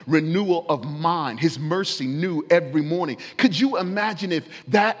renewal of mind. His mercy new every morning. Could you imagine if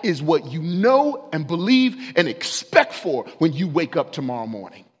that is what you know and believe and expect for when you wake up tomorrow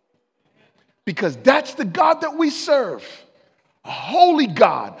morning? Because that's the God that we serve. A holy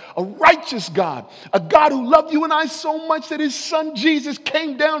God, a righteous God, a God who loved you and I so much that his son Jesus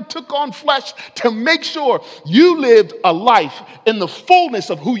came down, took on flesh to make sure you lived a life in the fullness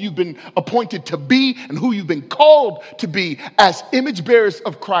of who you've been appointed to be and who you've been called to be as image bearers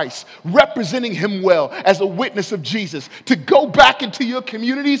of Christ, representing him well as a witness of Jesus, to go back into your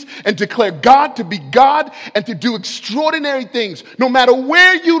communities and declare God to be God and to do extraordinary things. No matter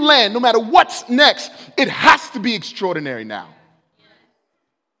where you land, no matter what's next, it has to be extraordinary now.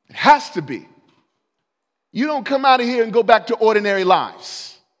 It has to be. You don't come out of here and go back to ordinary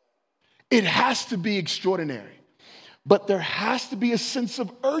lives. It has to be extraordinary. But there has to be a sense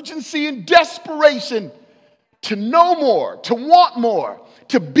of urgency and desperation to know more, to want more,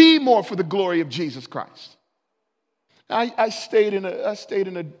 to be more for the glory of Jesus Christ. I stayed in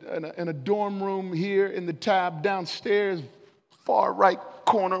a dorm room here in the Tab downstairs, far right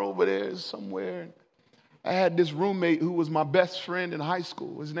corner over there somewhere. I had this roommate who was my best friend in high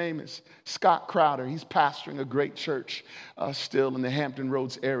school. His name is Scott Crowder. He's pastoring a great church still in the Hampton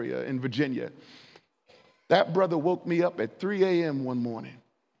Roads area in Virginia. That brother woke me up at 3 a.m. one morning.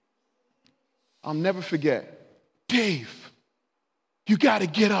 I'll never forget. Dave, you got to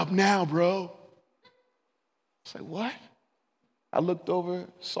get up now, bro. I said, what? I looked over,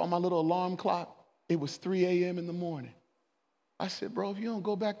 saw my little alarm clock. It was 3 a.m. in the morning. I said, bro, if you don't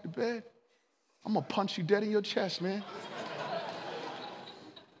go back to bed, I'm going to punch you dead in your chest, man.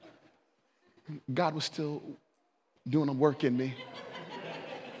 God was still doing a work in me.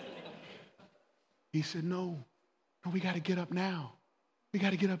 He said, no, we got to get up now. We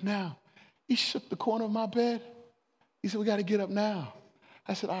got to get up now. He shook the corner of my bed. He said, we got to get up now.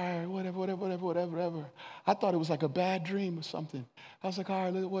 I said, all right, whatever. I thought it was like a bad dream or something. I was like,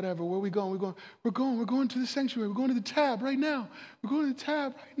 all right, whatever. Where are we going? We're going to the sanctuary. We're going to the Tab right now. We're going to the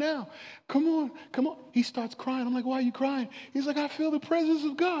Tab right now. Come on. He starts crying. I'm like, why are you crying? He's like, I feel the presence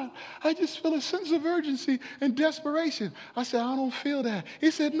of God. I just feel a sense of urgency and desperation. I said, I don't feel that. He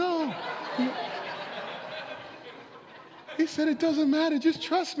said, no. He said, it doesn't matter. Just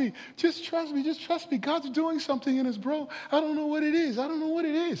trust me. Just trust me. God's doing something in us, bro. I don't know what it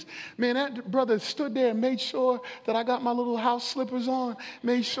is. Man, that brother stood there and made sure that I got my little house slippers on,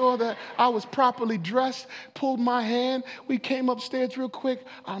 made sure that I was properly dressed, pulled my hand. We came upstairs real quick.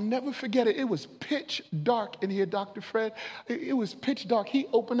 I'll never forget it. It was pitch dark in here, Dr. Fred. It was pitch dark. He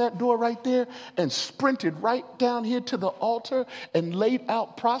opened that door right there and sprinted right down here to the altar and laid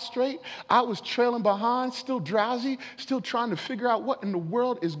out prostrate. I was trailing behind, still drowsy, still trying to figure out what in the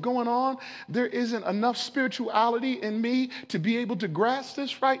world is going on. There isn't enough spirituality in me to be able to grasp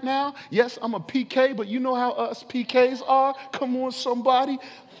this right now. Yes, I'm a PK, but you know how us PKs are. Come on, somebody.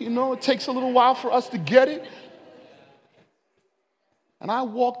 You know, it takes a little while for us to get it. And I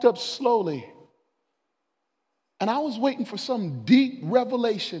walked up slowly. And I was waiting for some deep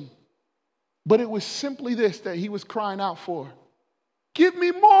revelation. But it was simply this that he was crying out for. Give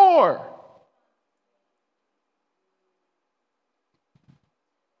me more.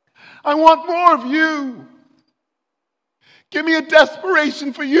 I want more of you. Give me a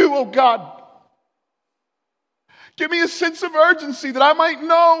desperation for you, oh God. Give me a sense of urgency that I might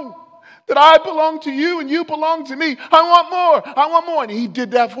know that I belong to you and you belong to me. I want more. And he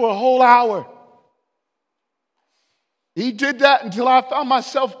did that for a whole hour. He did that until I found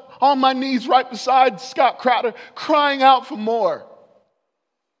myself on my knees right beside Scott Crowder, crying out for more.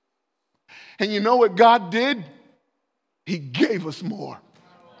 And you know what God did? He gave us more.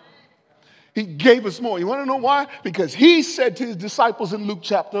 He gave us more. You want to know why? Because he said to his disciples in Luke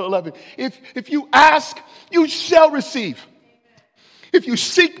chapter 11, if you ask, you shall receive. If you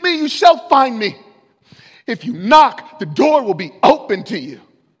seek me, you shall find me. If you knock, the door will be open to you.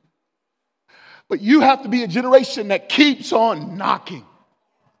 But you have to be a generation that keeps on knocking.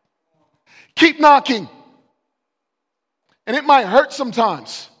 Keep knocking. And it might hurt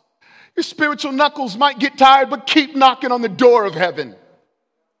sometimes. Your spiritual knuckles might get tired, but keep knocking on the door of heaven.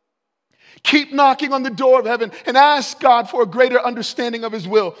 Keep knocking on the door of heaven and ask God for a greater understanding of his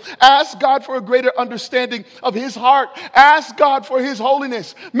will. Ask God for a greater understanding of his heart. Ask God for his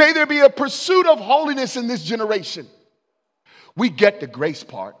holiness. May there be a pursuit of holiness in this generation. We get the grace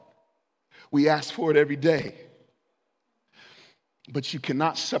part. We ask for it every day. But you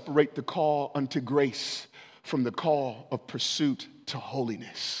cannot separate the call unto grace from the call of pursuit to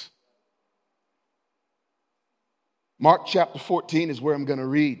holiness. Mark chapter 14 is where I'm going to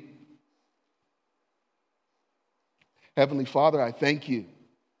read. Heavenly Father, I thank you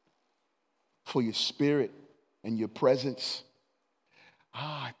for your spirit and your presence.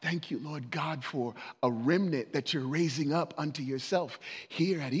 Thank you, Lord God, for a remnant that you're raising up unto yourself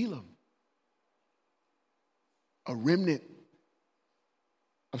here at Elam. A remnant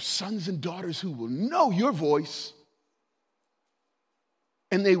of sons and daughters who will know your voice,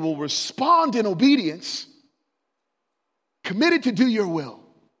 and they will respond in obedience, committed to do your will.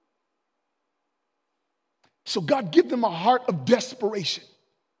 So God, give them a heart of desperation.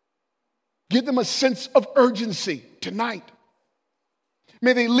 Give them a sense of urgency tonight.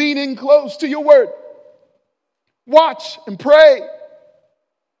 May they lean in close to your word. Watch and pray.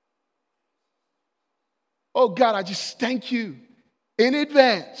 Oh God, I just thank you in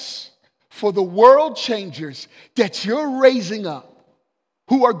advance for the world changers that you're raising up,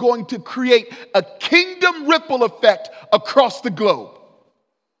 who are going to create a kingdom ripple effect across the globe.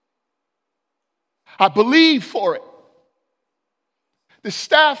 I believe for it. The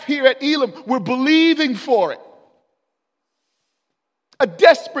staff here at Elam, we're believing for it. A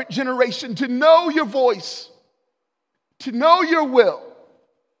desperate generation to know your voice, to know your will,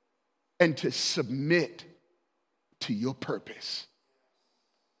 and to submit to your purpose.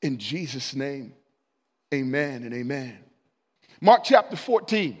 In Jesus' name, amen and amen. Mark chapter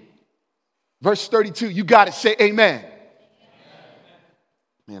 14, verse 32. You got to say amen.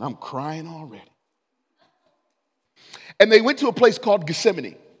 Man, I'm crying already. And they went to a place called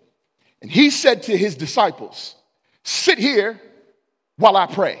Gethsemane. And he said to his disciples, sit here while I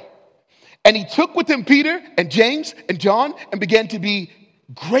pray. And he took with him Peter and James and John and began to be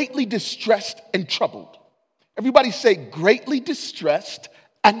greatly distressed and troubled. Everybody say greatly distressed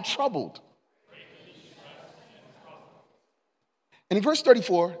and troubled. And in verse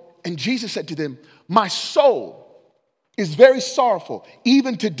 34, and Jesus said to them, my soul is very sorrowful,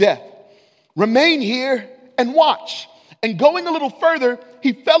 even to death. Remain here and watch. And going a little further,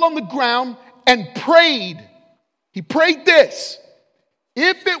 he fell on the ground and prayed. He prayed this: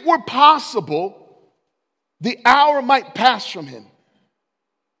 if it were possible, the hour might pass from him.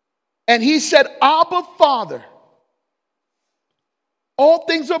 And he said, Abba, Father, all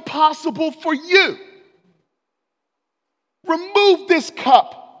things are possible for you. Remove this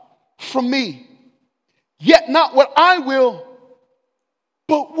cup from me. Yet not what I will,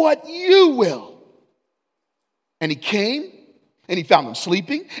 but what you will. And he came and he found them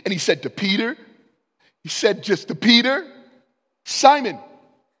sleeping. And he said to Peter, Simon,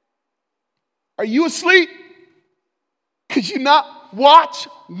 are you asleep? Could you not watch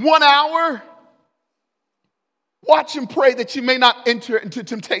 1 hour? Watch and pray that you may not enter into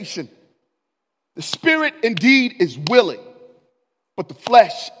temptation. The spirit indeed is willing, but the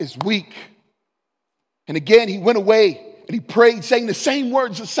flesh is weak. And again, he went away and he prayed, saying the same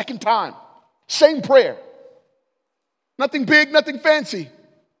words a second time. Same prayer. Nothing big, nothing fancy,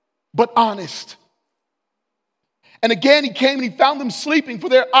 but honest. And again, he came and he found them sleeping, for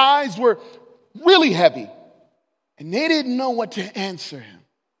their eyes were really heavy. And they didn't know what to answer him.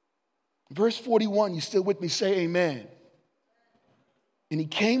 Verse 41, you still with me? Say amen. And he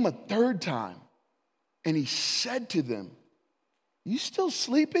came a third time and he said to them, you still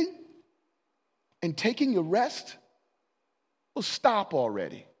sleeping and taking your rest? Well, stop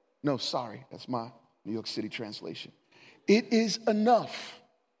already. No, sorry, that's my New York City translation. It is enough.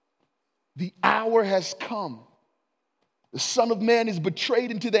 The hour has come. The Son of Man is betrayed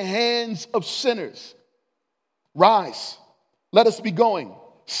into the hands of sinners. Rise, let us be going.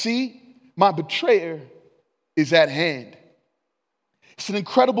 See, my betrayer is at hand. It's an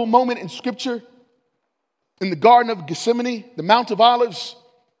incredible moment in Scripture. In the Garden of Gethsemane, the Mount of Olives,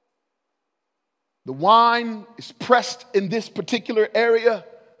 the wine is pressed in this particular area.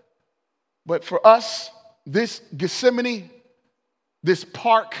 But for us, this Gethsemane, this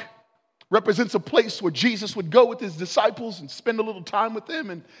park, represents a place where Jesus would go with his disciples and spend a little time with them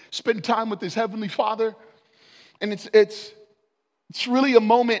and spend time with his heavenly Father. And it's really a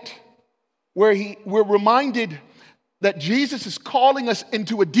moment where we're reminded that Jesus is calling us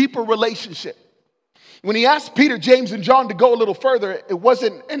into a deeper relationship. When he asked Peter, James, and John to go a little further, it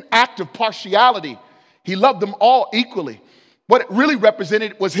wasn't an act of partiality. He loved them all equally. What it really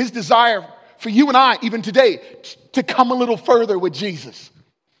represented was his desire for you and I, even today, to come a little further with Jesus,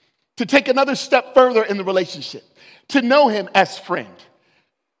 to take another step further in the relationship, to know him as friend,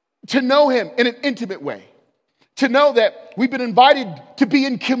 to know him in an intimate way, to know that we've been invited to be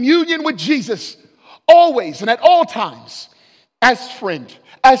in communion with Jesus always and at all times as friend,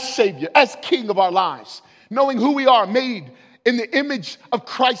 as Savior, as King of our lives, knowing who we are, made in the image of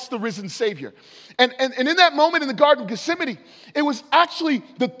Christ, the risen Savior. And in that moment in the Garden of Gethsemane, it was actually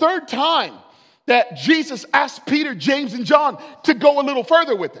the third time that Jesus asked Peter, James, and John to go a little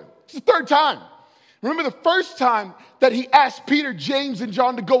further with him. It's the third time. Remember, the first time that he asked Peter, James, and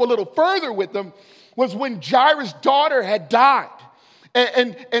John to go a little further with them was when Jairus' daughter had died.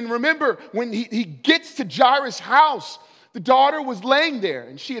 And remember, when he gets to Jairus' house, the daughter was laying there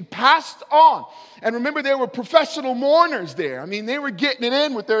and she had passed on. And remember, there were professional mourners there. I mean, they were getting it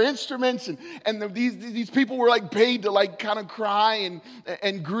in with their instruments, and these people were like paid to like kind of cry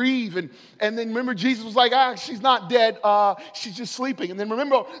and grieve. And then remember, Jesus was like, she's not dead, she's just sleeping. And then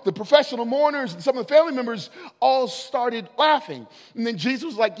remember, the professional mourners and some of the family members all started laughing. And then Jesus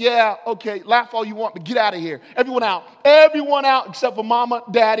was like, yeah, okay, laugh all you want, but get out of here. Everyone out except for mama,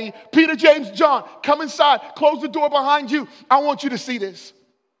 daddy, Peter, James, John. Come inside, close the door behind you. I want you to see this.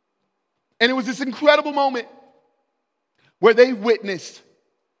 And it was this incredible moment where they witnessed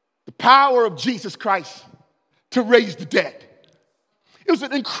the power of Jesus Christ to raise the dead. It was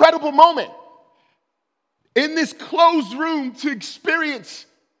an incredible moment in this closed room to experience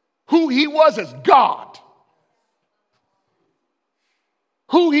who he was as God,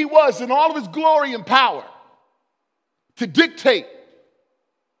 who he was in all of his glory and power, to dictate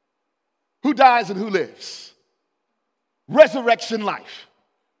who dies and who lives. Resurrection life.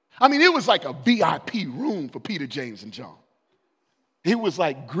 I mean, it was like a VIP room for Peter, James, and John. It was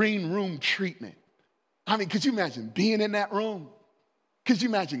like green room treatment. I mean, could you imagine being in that room? Could you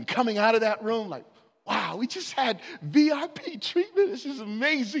imagine coming out of that room like, wow, we just had VIP treatment. This is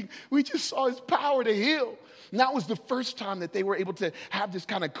amazing. We just saw his power to heal. And that was the first time that they were able to have this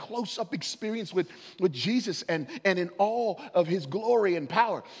kind of close-up experience with Jesus and in all of his glory and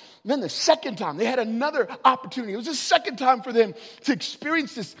power. And then the second time, they had another opportunity. It was the second time for them to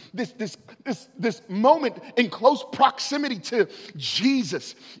experience this moment in close proximity to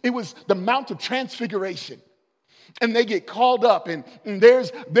Jesus. It was the Mount of Transfiguration. And they get called up, and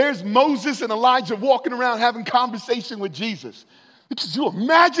there's Moses and Elijah walking around having conversation with Jesus. Could you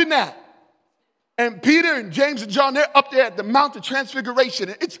imagine that? And Peter and James and John, they're up there at the Mount of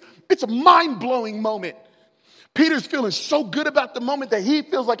Transfiguration. It's a mind-blowing moment. Peter's feeling so good about the moment that he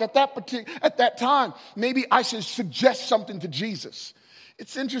feels like at that time, maybe I should suggest something to Jesus.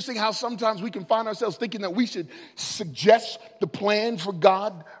 It's interesting how sometimes we can find ourselves thinking that we should suggest the plan for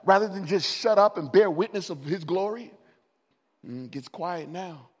God rather than just shut up and bear witness of his glory. It gets quiet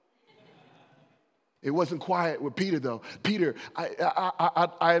now. It wasn't quiet with Peter, though. Peter,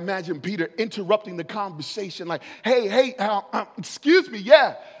 I imagine Peter interrupting the conversation like, hey, excuse me,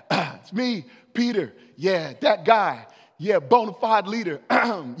 yeah, it's me, Peter, yeah, that guy, yeah, bona fide leader,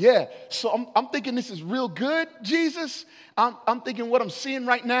 yeah. So I'm thinking this is real good, Jesus. I'm thinking what I'm seeing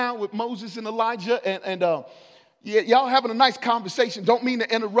right now with Moses and Elijah, and yeah, y'all having a nice conversation. Don't mean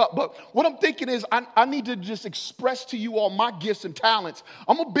to interrupt, but what I'm thinking is I need to just express to you all my gifts and talents.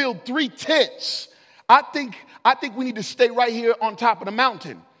 I'm going to build 3 tents. I think we need to stay right here on top of the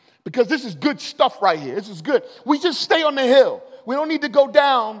mountain because this is good stuff right here. This is good. We just stay on the hill. We don't need to go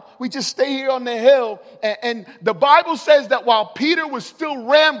down. We just stay here on the hill. And the Bible says that while Peter was still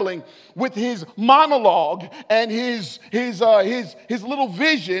rambling with his monologue and his little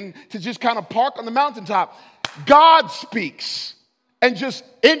vision to just kind of park on the mountaintop, God speaks and just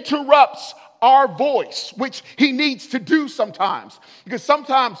interrupts our voice, which he needs to do sometimes. Because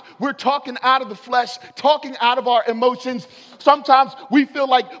sometimes we're talking out of the flesh, talking out of our emotions. Sometimes we feel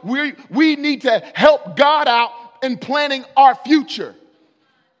like we need to help God out in planning our future.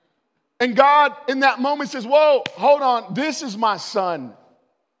 And God in that moment says, whoa, hold on. This is my son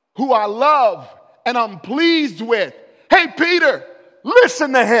who I love and I'm pleased with. Hey, Peter,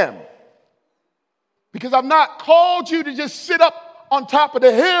 listen to him. Because I've not called you to just sit up on top of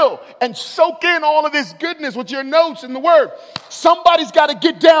the hill and soak in all of this goodness with your notes and the word. Somebody's got to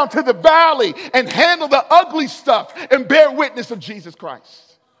get down to the valley and handle the ugly stuff and bear witness of Jesus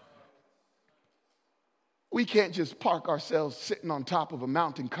Christ. We can't just park ourselves sitting on top of a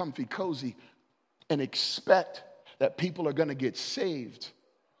mountain, comfy, cozy, and expect that people are going to get saved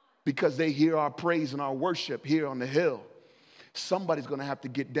because they hear our praise and our worship here on the hill. Somebody's going to have to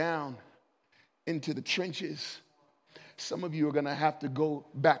get down into the trenches. Some of you are going to have to go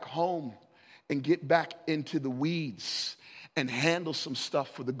back home and get back into the weeds and handle some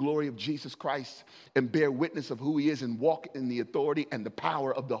stuff for the glory of Jesus Christ and bear witness of who he is and walk in the authority and the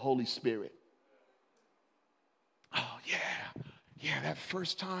power of the Holy Spirit. Oh, yeah. Yeah, that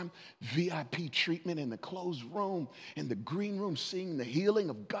first time VIP treatment in the closed room, in the green room, seeing the healing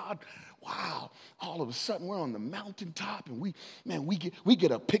of God. wow, all of a sudden we're on the mountaintop and we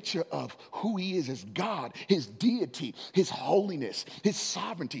get a picture of who he is as God, his deity, his holiness, his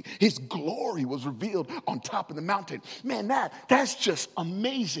sovereignty, his glory was revealed on top of the mountain. Man, that's just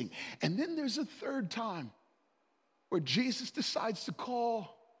amazing. And then there's a third time where Jesus decides to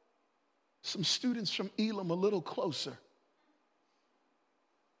call some students from Elim a little closer,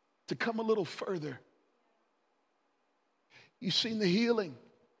 to come a little further. You've seen the healing.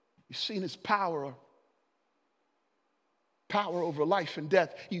 You've seen his power over life and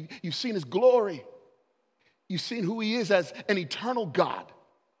death. You've seen his glory. You've seen who he is as an eternal God.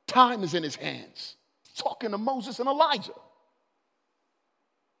 Time is in his hands. He's talking to Moses and Elijah.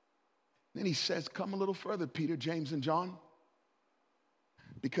 Then he says, come a little further, Peter, James, and John,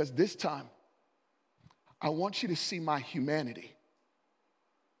 because this time I want you to see my humanity.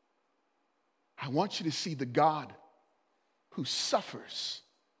 I want you to see the God who suffers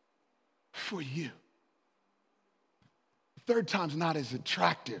for you. The third time's not as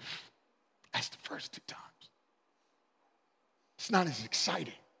attractive as the first two times. It's not as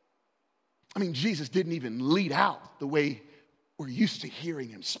exciting. I mean, Jesus didn't even lead out the way we're used to hearing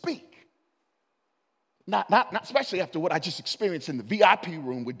him speak. Not especially after what I just experienced in the VIP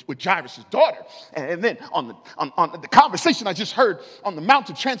room with Jairus' daughter. And then on the conversation I just heard on the Mount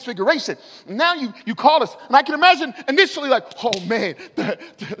of Transfiguration. And now you call us. And I can imagine initially like, oh man, the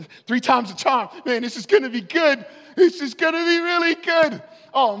 3 times the charm. Man, this is going to be good. This is going to be really good.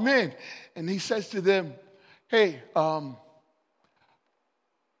 Oh man. And he says to them, hey, I'm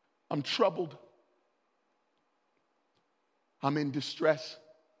troubled. I'm in distress.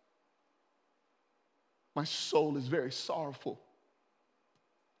 My soul is very sorrowful,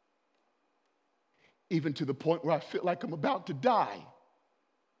 even to the point where I feel like I'm about to die.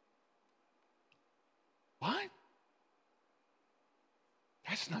 What?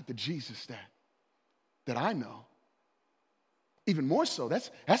 That's not the Jesus that I know. Even more so,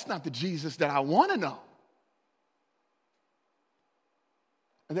 that's not the Jesus that I want to know.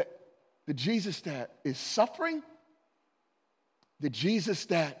 The Jesus that is suffering, the Jesus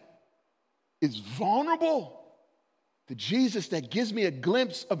that is vulnerable, the Jesus that gives me a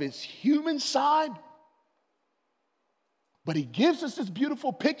glimpse of his human side, but he gives us this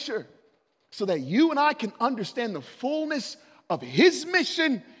beautiful picture so that you and I can understand the fullness of his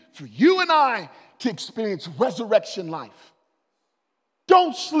mission for you and I to experience resurrection life.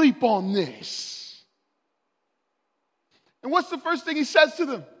 Don't sleep on this. And what's the first thing he says to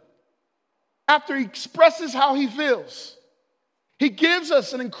them? After he expresses how he feels, he gives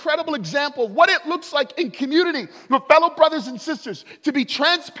us an incredible example of what it looks like in community with fellow brothers and sisters to be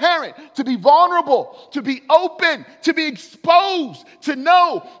transparent, to be vulnerable, to be open, to be exposed, to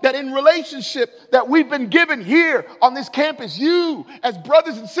know that in relationship that we've been given here on this campus, you as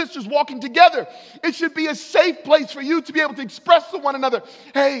brothers and sisters walking together, it should be a safe place for you to be able to express to one another,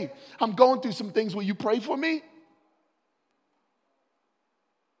 hey, I'm going through some things. Will you pray for me?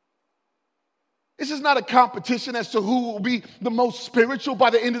 This is not a competition as to who will be the most spiritual by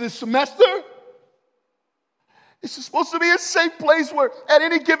the end of this semester. This is supposed to be a safe place where at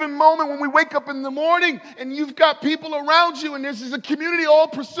any given moment when we wake up in the morning and you've got people around you and this is a community all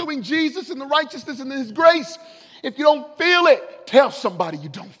pursuing Jesus and the righteousness and his grace. If you don't feel it, tell somebody you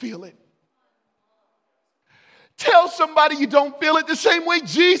don't feel it. Tell somebody you don't feel it the same way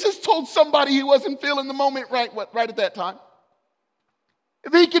Jesus told somebody he wasn't feeling the moment right at that time.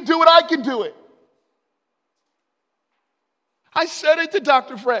 If he can do it, I can do it. I said it to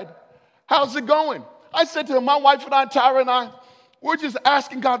Dr. Fred. How's it going? I said to him, my wife and I, Tyra and I, we're just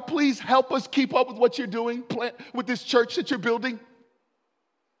asking God, please help us keep up with what you're doing with this church that you're building.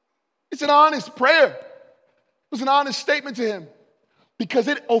 It's an honest prayer. It was an honest statement to him because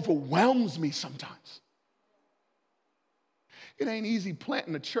it overwhelms me sometimes. It ain't easy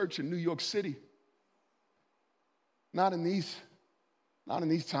planting a church in New York City. Not in these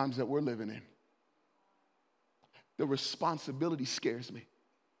times that we're living in. The responsibility scares me.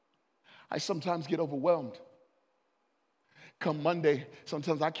 I sometimes get overwhelmed. Come Monday,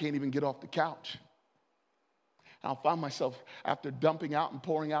 sometimes I can't even get off the couch. I'll find myself, after dumping out and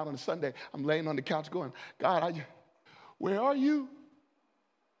pouring out on a Sunday, I'm laying on the couch going, God, where are you?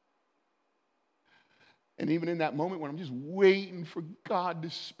 And even in that moment when I'm just waiting for God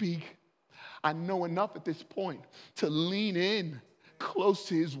to speak, I know enough at this point to lean in close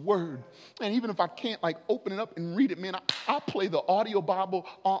to his word. And even if I can't like open it up and read it, man, I'll play the audio Bible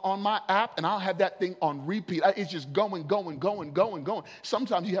on my app and I'll have that thing on repeat. It's just going.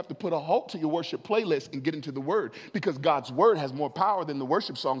 Sometimes you have to put a halt to your worship playlist and get into the word, because God's word has more power than the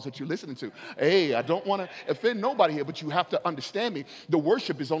worship songs that you're listening to. Hey, I don't want to offend nobody here, but you have to understand me. The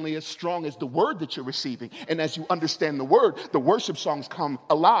worship is only as strong as the word that you're receiving. And as you understand the word, the worship songs come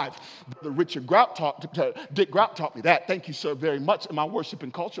alive. Dick Grout taught me that. Thank you, sir, very much, in my worship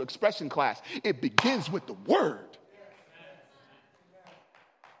and cultural expression class. It begins with the word.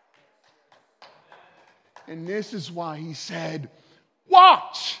 And this is why he said,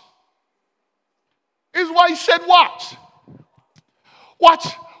 watch. This is why he said, watch.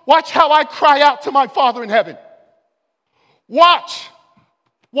 Watch how I cry out to my Father in heaven. Watch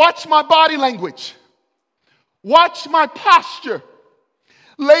my body language. Watch my posture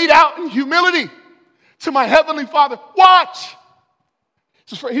laid out in humility to my Heavenly Father. Watch.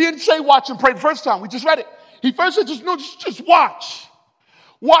 He didn't say watch and pray the first time. We just read it. He first said, just watch.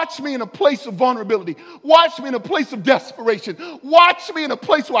 Watch me in a place of vulnerability. Watch me in a place of desperation. Watch me in a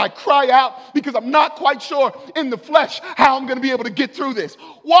place where I cry out because I'm not quite sure in the flesh how I'm going to be able to get through this.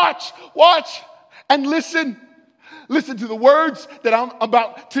 Watch, and listen. Listen to the words that I'm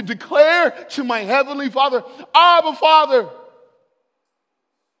about to declare to my Heavenly Father. Abba, Father.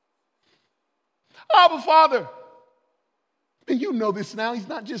 Abba, Father. And you know this now. He's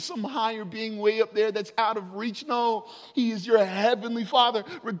not just some higher being way up there that's out of reach. No, he is your Heavenly Father,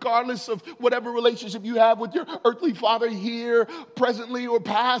 regardless of whatever relationship you have with your earthly father here, presently or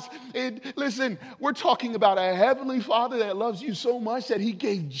past. Listen, we're talking about a Heavenly Father that loves you so much that he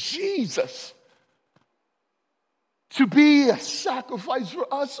gave Jesus to be a sacrifice for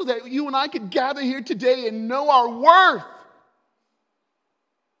us so that you and I could gather here today and know our worth.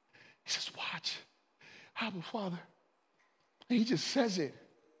 He says, watch, Abba, Father. And he just says it.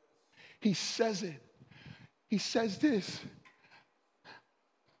 He says it. He says this.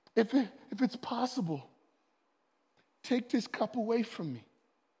 If it's possible, take this cup away from me.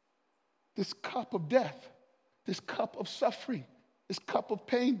 This cup of death, this cup of suffering, this cup of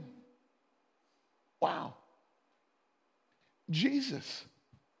pain. Wow. Jesus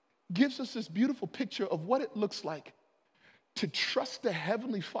gives us this beautiful picture of what it looks like to trust the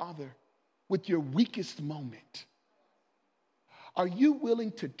Heavenly Father with your weakest moment. Are you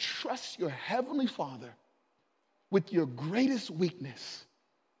willing to trust your Heavenly Father with your greatest weakness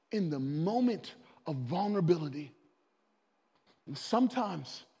in the moment of vulnerability? And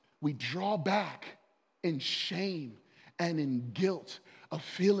sometimes we draw back in shame and in guilt of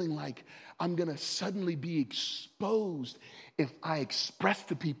feeling like I'm going to suddenly be exposed if I express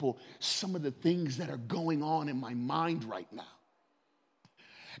to people some of the things that are going on in my mind right now.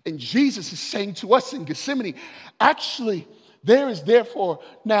 And Jesus is saying to us in Gethsemane, actually, there is therefore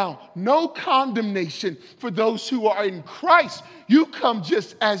now no condemnation for those who are in Christ. You come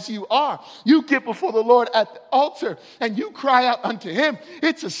just as you are. You get before the Lord at the altar and you cry out unto him.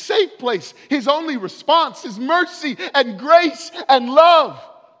 It's a safe place. His only response is mercy and grace and love.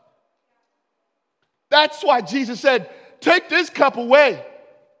 That's why Jesus said, take this cup away.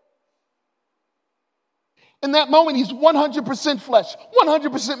 In that moment, he's 100% flesh,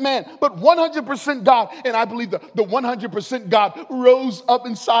 100% man, but 100% God. And I believe the 100% God rose up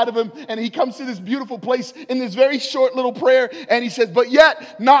inside of him, and he comes to this beautiful place in this very short little prayer, and he says, but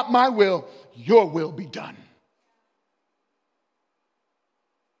yet, not my will, your will be done.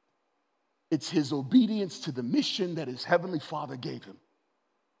 It's his obedience to the mission that his Heavenly Father gave him.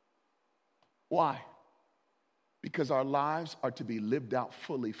 Why? Because our lives are to be lived out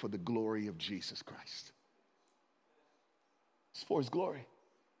fully for the glory of Jesus Christ. It's for his glory.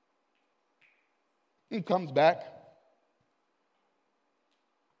 He comes back.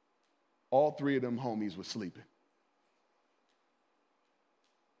 All three of them homies were sleeping.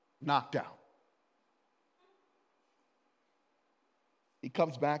 Knocked out. He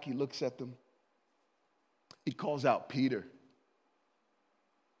comes back, he looks at them. He calls out Peter.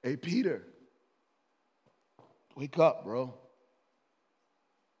 Hey, Peter, wake up, bro.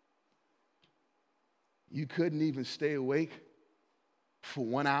 You couldn't even stay awake for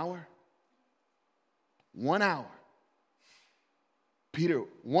 1 hour? 1 hour. Peter,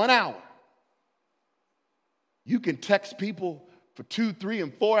 1 hour. You can text people for 2, 3,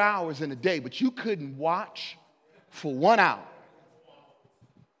 and 4 hours in a day, but you couldn't watch for 1 hour.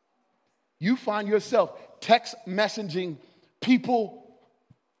 You find yourself text messaging people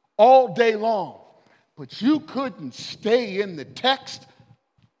all day long, but you couldn't stay in the text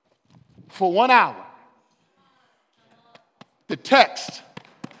for 1 hour. The text.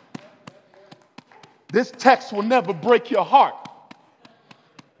 This text will never break your heart.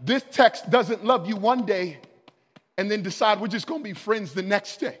 This text doesn't love you one day and then decide we're just going to be friends the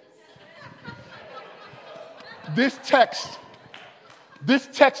next day. This text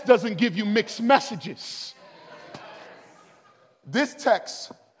doesn't give you mixed messages. This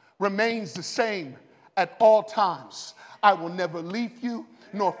text remains the same at all times. I will never leave you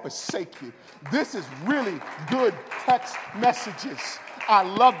nor forsake you. This is really good text messages. I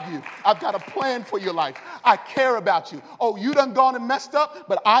love you. I've got a plan for your life. I care about you. Oh, you done gone and messed up,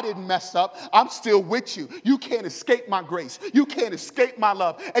 but I didn't mess up. I'm still with you. You can't escape my grace. You can't escape my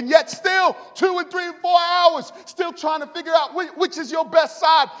love. And yet still 2 and 3 and 4 hours still trying to figure out which is your best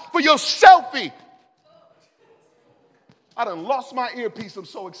side for your selfie. I done lost my earpiece. I'm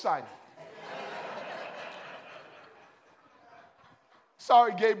so excited.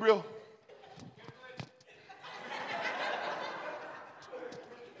 Sorry, Gabriel.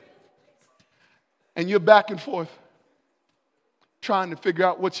 And you're back and forth trying to figure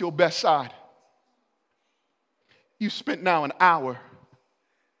out what's your best side. You spent now an hour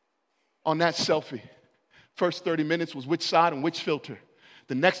on that selfie. First 30 minutes was which side and which filter.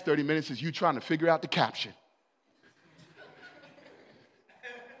 The next 30 minutes is you trying to figure out the caption.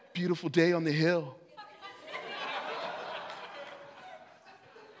 Beautiful day on the hill.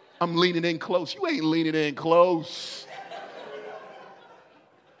 I'm leaning in close. You ain't leaning in close.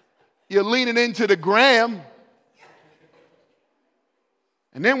 You're leaning into the gram.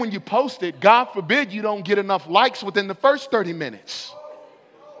 And then when you post it, God forbid you don't get enough likes within the first 30 minutes.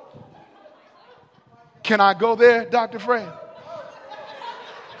 Can I go there, Dr. Fred?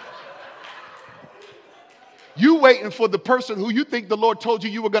 You waiting for the person who you think the Lord told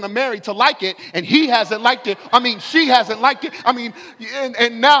you were going to marry to like it, and he hasn't liked it. She hasn't liked it.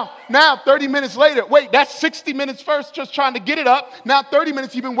 And now 30 minutes later, wait, that's 60 minutes first just trying to get it up. Now 30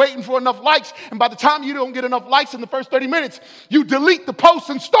 minutes you've been waiting for enough likes, and by the time you don't get enough likes in the first 30 minutes, you delete the post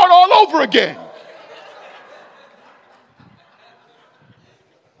and start all over again.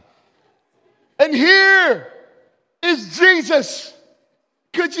 And here is Jesus.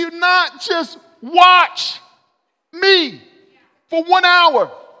 Could you not just watch me for 1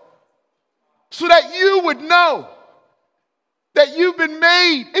 hour so that you would know that you've been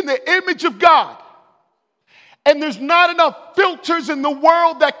made in the image of God, and there's not enough filters in the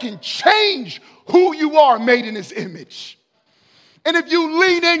world that can change who you are made in his image. And if you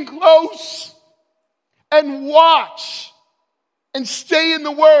lean in close and watch and stay in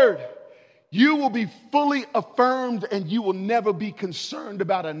the word, you will be fully affirmed and you will never be concerned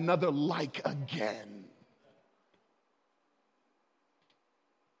about another like again.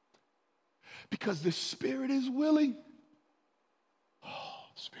 Because the Spirit is willing. Oh,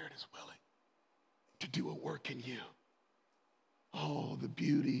 the Spirit is willing to do a work in you. Oh, the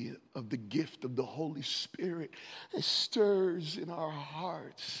beauty of the gift of the Holy Spirit that stirs in our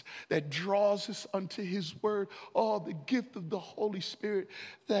hearts, that draws us unto his word. Oh, the gift of the Holy Spirit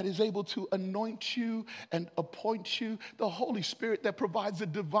that is able to anoint you and appoint you. The Holy Spirit that provides a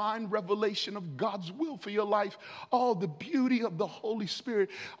divine revelation of God's will for your life. Oh, the beauty of the Holy Spirit.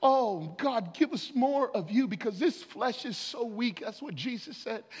 Oh, God, give us more of you because this flesh is so weak. That's what Jesus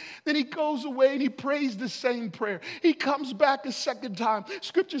said. Then he goes away and he prays the same prayer. He comes back a second time.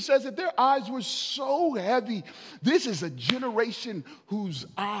 Scripture says that their eyes were so heavy. This is a generation whose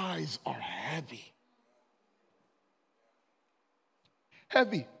eyes are heavy.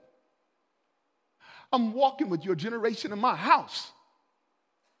 Heavy. I'm walking with your generation in my house.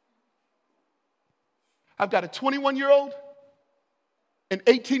 I've got a 21-year-old, an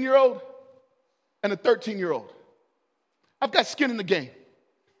 18-year-old, and a 13-year-old. I've got skin in the game.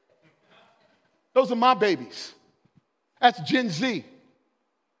 Those are my babies. That's Gen Z.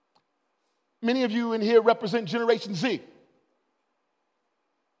 Many of you in here represent Generation Z.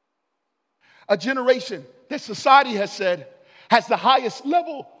 A generation that society has said has the highest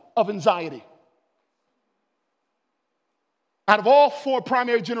level of anxiety. Out of all 4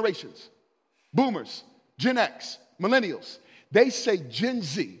 primary generations, boomers, Gen X, millennials, they say Gen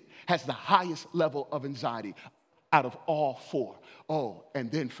Z has the highest level of anxiety out of all 4. Oh, and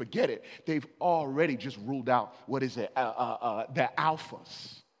then forget it. They've already just ruled out, what is it, the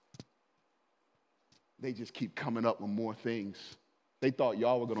alphas. They just keep coming up with more things. They thought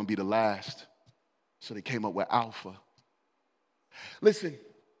y'all were going to be the last, so they came up with alpha. Listen,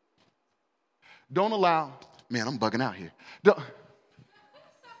 don't allow, man, I'm bugging out here.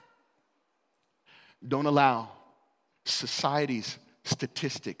 Don't allow society's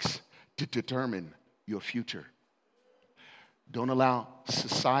statistics to determine your future. Don't allow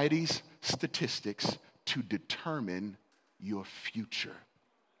society's statistics to determine your future.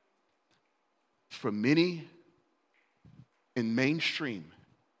 For many in mainstream,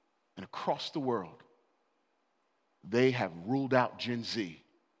 and across the world, they have ruled out Gen Z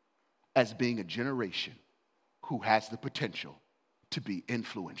as being a generation who has the potential to be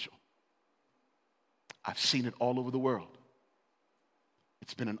influential. I've seen it all over the world.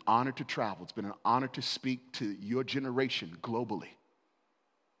 It's been an honor to travel. It's been an honor to speak to your generation globally.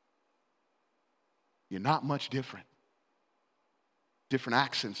 You're not much different. Different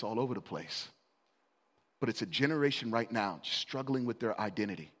accents all over the place. But it's a generation right now struggling with their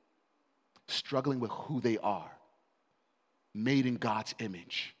identity, struggling with who they are, made in God's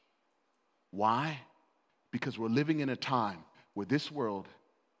image. Why? Because we're living in a time where this world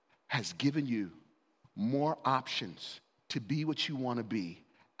has given you more options to be what you want to be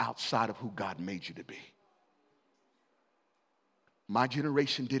outside of who God made you to be. My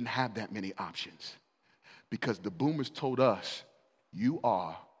generation didn't have that many options because the boomers told us, you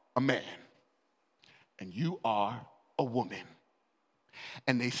are a man and you are a woman.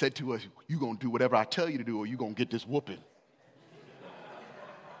 And they said to us, you're going to do whatever I tell you to do or you're going to get this whooping.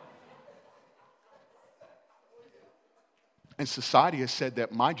 And society has said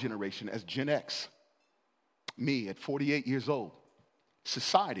that my generation, as Gen X, me at 48 years old,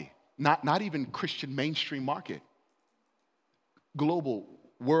 society, not even Christian mainstream market, global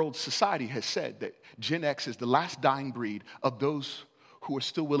world society has said that Gen X is the last dying breed of those who are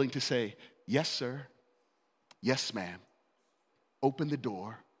still willing to say, yes, sir, yes, ma'am, open the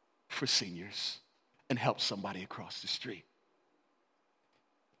door for seniors and help somebody across the street.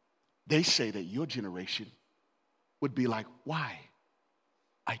 They say that your generation would be like, why?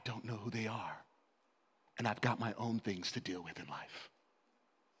 I don't know who they are. And I've got my own things to deal with in life.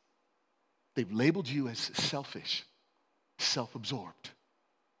 They've labeled you as selfish, self-absorbed,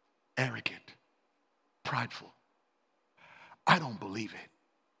 arrogant, prideful. I don't believe it.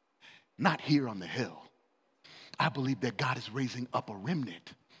 Not here on the hill. I believe that God is raising up a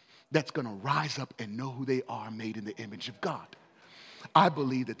remnant that's going to rise up and know who they are, made in the image of God. I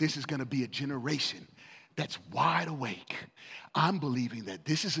believe that this is going to be a generation that's wide awake. I'm believing that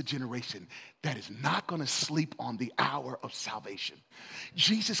this is a generation that is not going to sleep on the hour of salvation.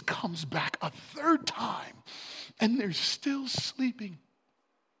 Jesus comes back a third time, and they're still sleeping.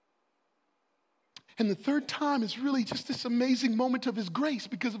 And the third time is really just this amazing moment of his grace,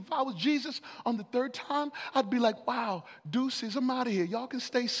 because if I was Jesus on the third time, I'd be like, wow, deuces, I'm out of here. Y'all can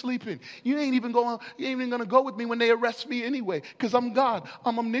stay sleeping. You ain't even going to go with me when they arrest me anyway, because I'm God.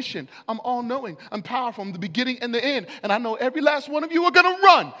 I'm omniscient. I'm all-knowing. I'm powerful. I'm the beginning and the end. And I know every last one of you are going to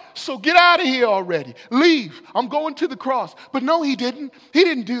run. So get out of here already. Leave. I'm going to the cross. But no, he didn't. He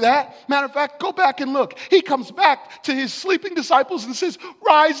didn't do that. Matter of fact, go back and look. He comes back to his sleeping disciples and says,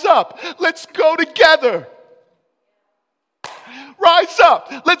 rise up. Let's go together. Rise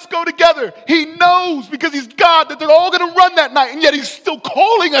up. Let's go together. He knows, because he's God, that they're all going to run that night, and yet he's still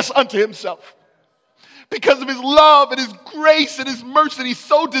calling us unto himself. Because of his love and his grace and his mercy, he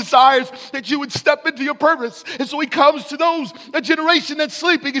so desires that you would step into your purpose. And so he comes to those, a generation that's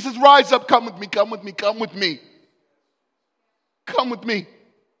sleeping. He says, rise up, come with me, come with me, come with me. Come with me.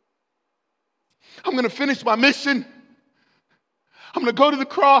 I'm going to finish my mission. I'm going to go to the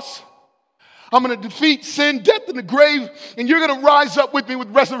cross. I'm going to defeat sin, death, and the grave, and you're going to rise up with me with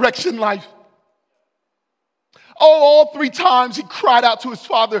resurrection life. Oh, all three times he cried out to his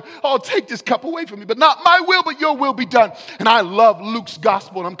Father, oh, take this cup away from me, but not my will, but your will be done. And I love Luke's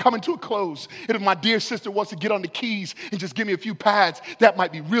gospel, and I'm coming to a close. And if my dear sister wants to get on the keys and just give me a few pads, that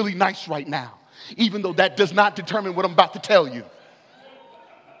might be really nice right now, even though that does not determine what I'm about to tell you.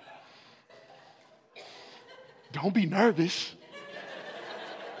 Don't be nervous.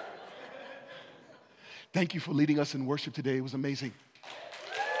 Thank you for leading us in worship today. It was amazing.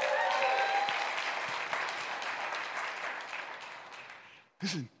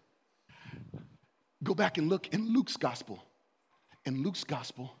 Listen, go back and look in Luke's gospel. In Luke's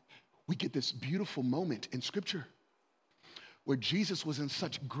gospel, we get this beautiful moment in Scripture where Jesus was in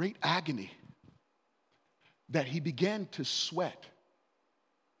such great agony that he began to sweat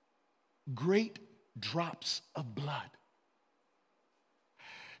great drops of blood.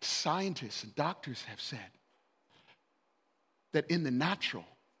 Scientists and doctors have said that in the natural,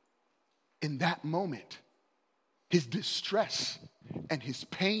 in that moment, his distress and his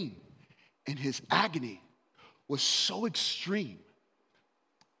pain and his agony was so extreme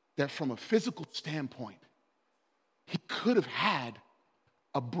that from a physical standpoint, he could have had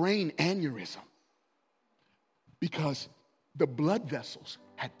a brain aneurysm because the blood vessels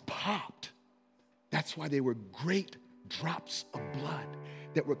had popped. That's why they were great drops of blood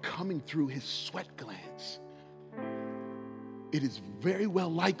that were coming through his sweat glands. It is very well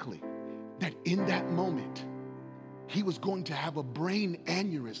likely that in that moment, he was going to have a brain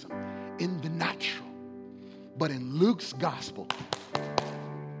aneurysm in the natural. But in Luke's gospel,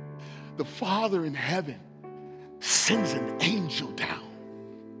 the Father in heaven sends an angel down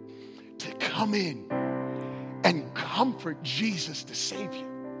to come in and comfort Jesus, the Savior.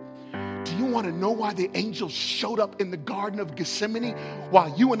 Do you want to know why the angel showed up in the Garden of Gethsemane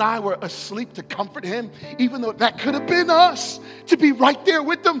while you and I were asleep to comfort him? Even though that could have been us to be right there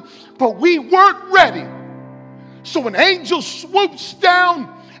with them, but we weren't ready. So an angel swoops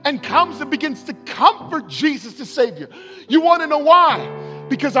down and comes and begins to comfort Jesus, the Savior. You want to know why?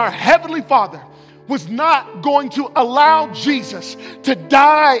 Because our Heavenly Father was not going to allow Jesus to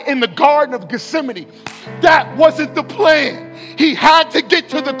die in the Garden of Gethsemane. That wasn't the plan. He had to get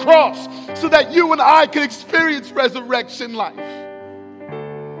to the cross so that you and I could experience resurrection life.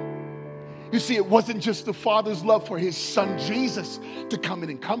 You see, it wasn't just the Father's love for his Son Jesus to come in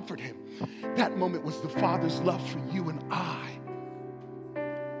and comfort him. That moment was the Father's love for you and I.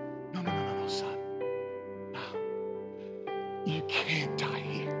 No, son. No. You can't die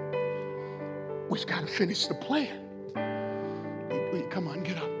here. We've got to finish the plan. Wait, come on,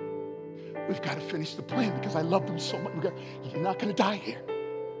 get up. We've got to finish the plan because I love them so much. You're not going to die here.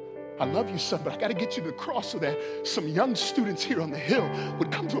 I love you, son, but I got to get you to the cross so that some young students here on the hill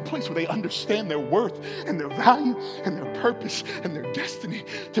would come to a place where they understand their worth and their value and their purpose and their destiny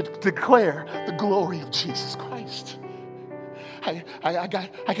to declare the glory of Jesus Christ. I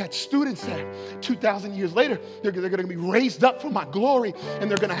got students that 2,000 years later, they're going to be raised up for my glory,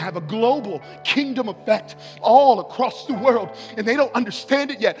 and they're going to have a global kingdom effect all across the world. And they don't understand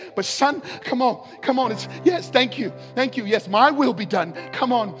it yet. But son, come on. Yes, thank you. Yes, my will be done.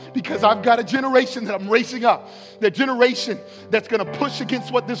 Come on, because I've got a generation that I'm raising up. The generation that's going to push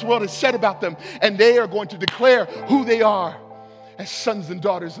against what this world has said about them. And they are going to declare who they are as sons and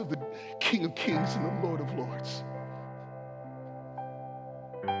daughters of the King of Kings and the Lord of Lords.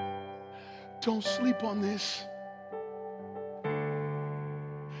 Don't sleep on this.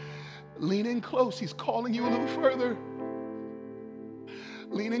 Lean in close. He's calling you a little further.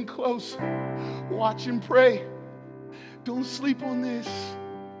 Lean in close. Watch and pray. Don't sleep on this.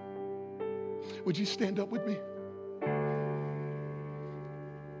 Would you stand up with me?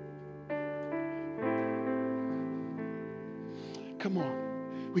 Come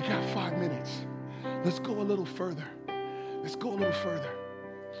on. We got 5 minutes. Let's go a little further.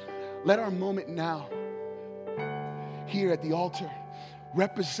 Let our moment now, here at the altar,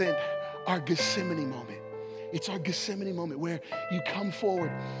 represent our Gethsemane moment. It's our Gethsemane moment where you come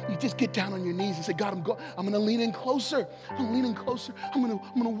forward. You just get down on your knees and say, God, I'm going to lean in closer. I'm going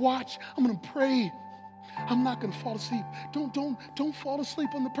to watch. I'm going to pray. I'm not going to fall asleep. Don't fall asleep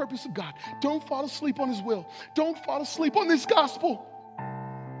on the purpose of God. Don't fall asleep on his will. Don't fall asleep on this gospel.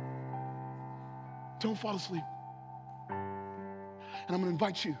 Don't fall asleep. And I'm going to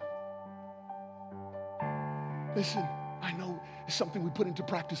invite you. Listen, I know it's something we put into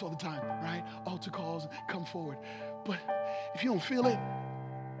practice all the time, right? Altar calls, come forward. But if you don't feel it,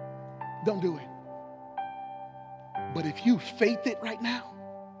 don't do it. But if you faith it right now,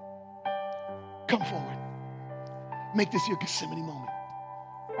 come forward. Make this your Gethsemane moment.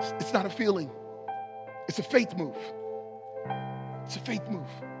 It's not a feeling. It's a faith move. It's a faith move.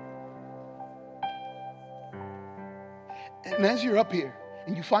 And as you're up here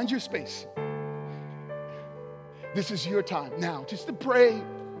and you find your space, this is your time now just to pray.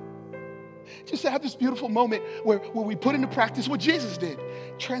 Just to have this beautiful moment where we put into practice what Jesus did.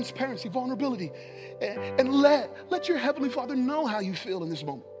 Transparency, vulnerability. And let your Heavenly Father know how you feel in this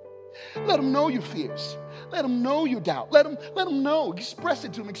moment. Let him know your fears. Let him know your doubt. Let him know. Express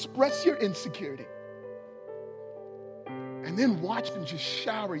it to him. Express your insecurity. And then watch him just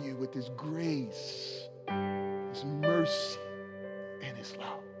shower you with his grace, his mercy, and his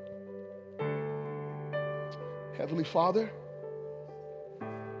love. Heavenly Father,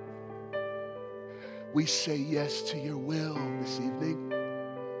 we say yes to your will this evening.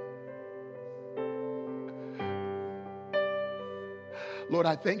 Lord,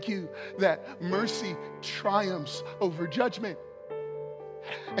 I thank you that mercy triumphs over judgment.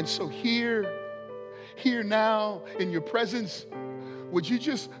 And so here now in your presence, would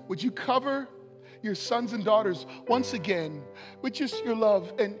you cover your sons and daughters once again with just your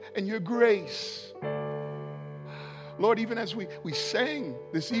love and your grace. Lord, even as we sang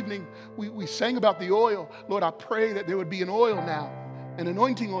this evening, we sang about the oil. Lord, I pray that there would be an oil now, an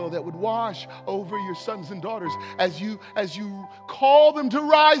anointing oil that would wash over your sons and daughters as you call them to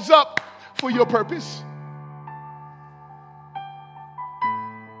rise up for your purpose.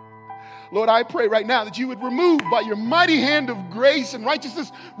 Lord, I pray right now that you would remove by your mighty hand of grace and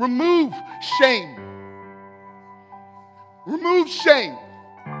righteousness, remove shame. Remove shame.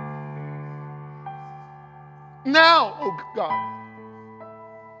 Now, oh God.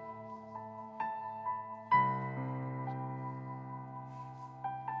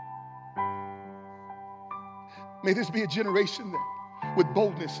 May this be a generation that with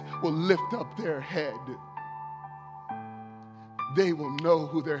boldness will lift up their head. They will know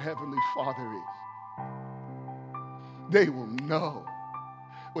who their Heavenly Father is. They will know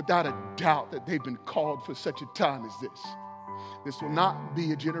without a doubt that they've been called for such a time as this. This will not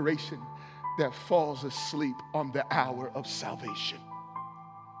be a generation that falls asleep on the hour of salvation.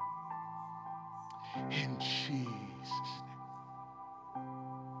 In Jesus'